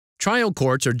Trial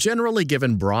courts are generally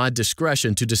given broad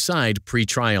discretion to decide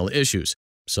pretrial issues,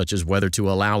 such as whether to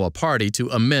allow a party to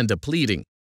amend a pleading.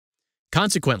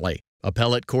 Consequently,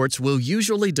 appellate courts will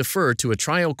usually defer to a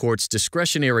trial court's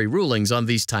discretionary rulings on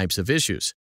these types of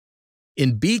issues.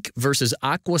 In Beeck v.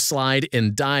 Aquaslide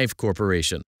N Dive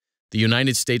Corporation, the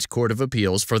United States Court of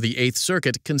Appeals for the Eighth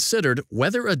Circuit considered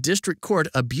whether a district court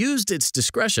abused its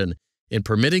discretion in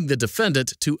permitting the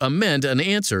defendant to amend an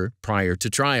answer prior to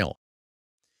trial.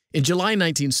 In July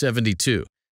 1972,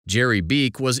 Jerry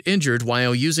Beeck was injured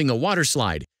while using a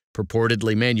waterslide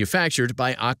purportedly manufactured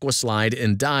by Aquaslide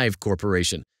N Dive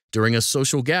Corporation during a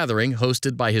social gathering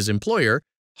hosted by his employer,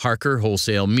 Harker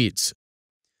Wholesale Meats.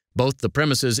 Both the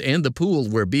premises and the pool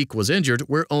where Beeck was injured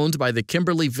were owned by the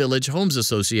Kimberly Village Homes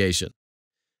Association.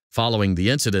 Following the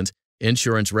incident,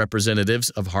 insurance representatives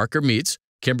of Harker Meats,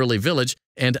 Kimberly Village,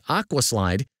 and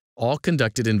Aquaslide all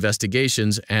conducted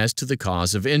investigations as to the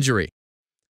cause of injury.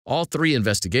 All three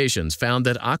investigations found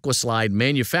that Aquaslide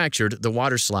manufactured the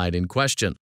waterslide in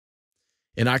question.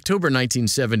 In October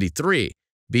 1973,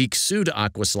 Beeck sued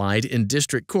Aquaslide in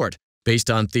district court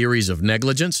based on theories of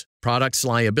negligence, products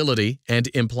liability, and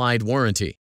implied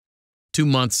warranty. 2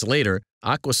 months later,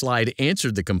 Aquaslide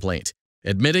answered the complaint,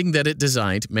 admitting that it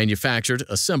designed, manufactured,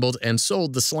 assembled, and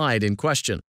sold the slide in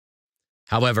question.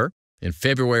 However, in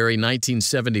February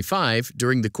 1975,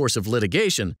 during the course of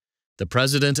litigation, the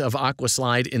president of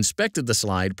Aquaslide inspected the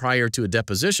slide prior to a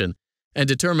deposition and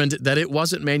determined that it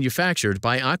wasn't manufactured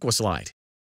by Aquaslide.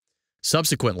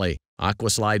 Subsequently,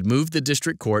 Aquaslide moved the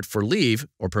district court for leave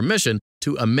or permission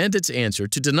to amend its answer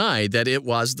to deny that it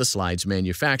was the slide's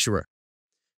manufacturer.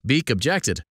 Beeck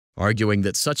objected, arguing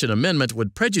that such an amendment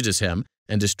would prejudice him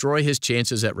and destroy his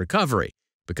chances at recovery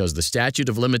because the statute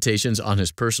of limitations on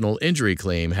his personal injury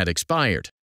claim had expired.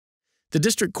 The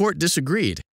district court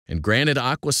disagreed and granted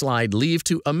Aquaslide leave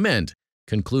to amend,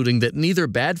 concluding that neither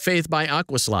bad faith by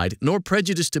Aquaslide nor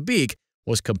prejudice to Beeck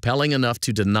was compelling enough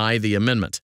to deny the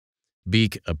amendment.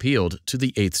 Beeck appealed to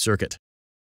the Eighth Circuit.